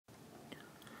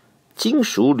金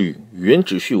属铝原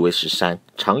子序为13，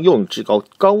常用至高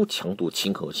强度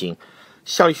氢合金。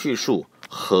效力叙述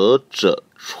何者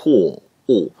错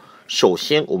误？首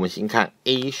先，我们先看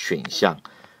A 选项，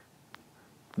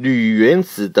铝原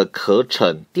子的可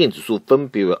乘电子数分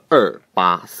别为2、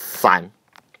8、3。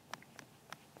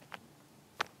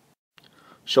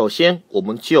首先，我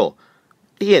们就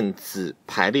电子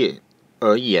排列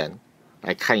而言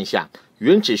来看一下。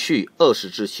原子序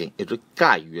20之前，也就是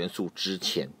钙元素之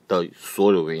前的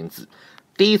所有原子，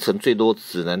第一层最多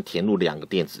只能填入2个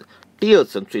电子，第二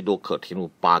层最多可填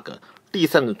入8个，第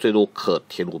三层最多可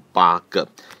填入8个。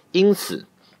因此，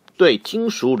对金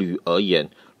属铝而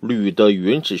言，铝的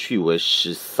原子序为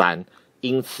13，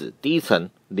因此第一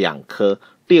层2颗，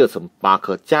第二层8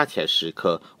颗，加起来10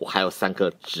颗，我还有3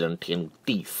颗只能填入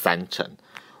第三层，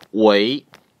为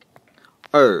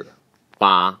2、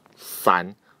8、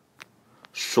3。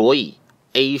所以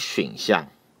A 选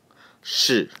项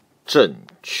是正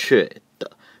确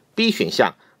的。B 选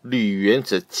项，铝原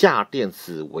子价电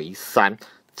子为3，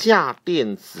价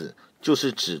电子就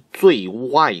是指最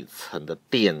外层的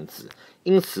电子，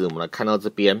因此我们来看到这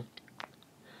边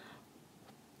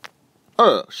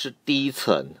，2是第一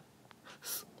层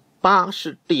，8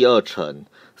是第二层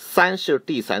，3是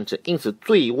第三层，因此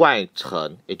最外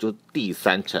层也就是第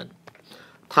三层，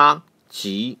它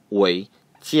即为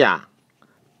价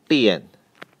电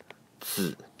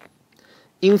子，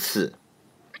因此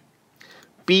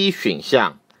B 选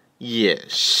项也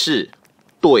是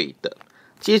对的。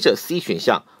接着 C 选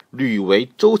项，铝为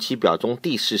周期表中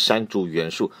第13族元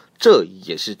素，这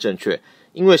也是正确，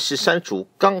因为13族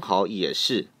刚好也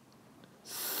是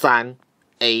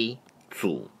 3A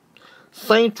族。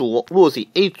3A 族若是以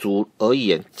A 族而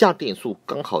言，价电数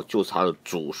刚好就是它的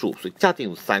组数，所以价电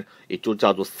数3也就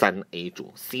叫做 3A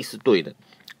族。C 是对的。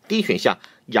D 选项，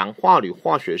氧化铝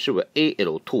化学式为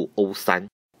Al2O3。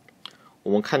我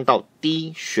们看到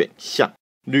D 选项，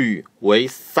铝为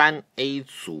 3A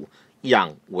族，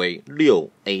氧为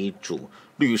 6A 族。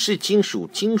铝是金属，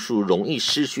金属容易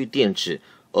失去电子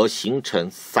而形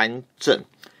成3正。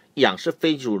氧是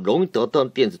非金属，容易得到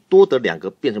电子多得2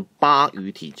个，变成8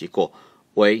隅体结构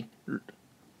为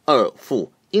2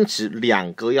负，因此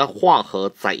2个要化合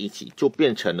在一起，就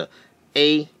变成了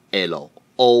ALO。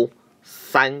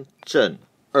3正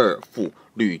2负，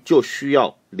铝就需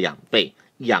要2倍，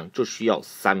氧就需要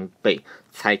3倍，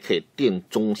才可以电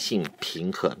中性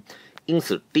平衡。因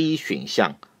此 D 选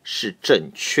项是正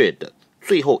确的。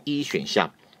最后E 选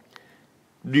项，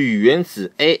铝原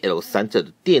子 Al3 正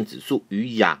的电子数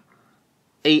与氩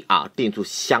Ar 电数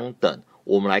相等。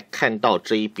我们来看到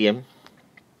这一边，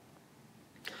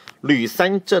铝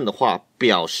3正的话，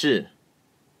表示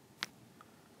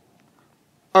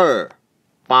2、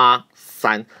8、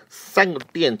3个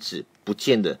电子不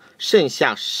见了，剩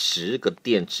下10个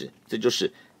电子，这就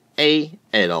是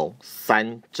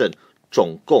Al3 正，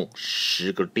总共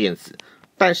10个电子。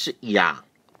但是氩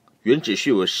原子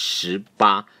序为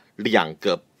18，两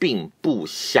个并不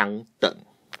相等，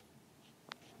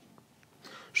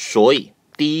所以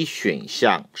D 选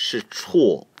项是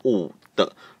错误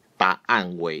的，答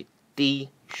案为 D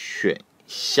选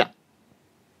项。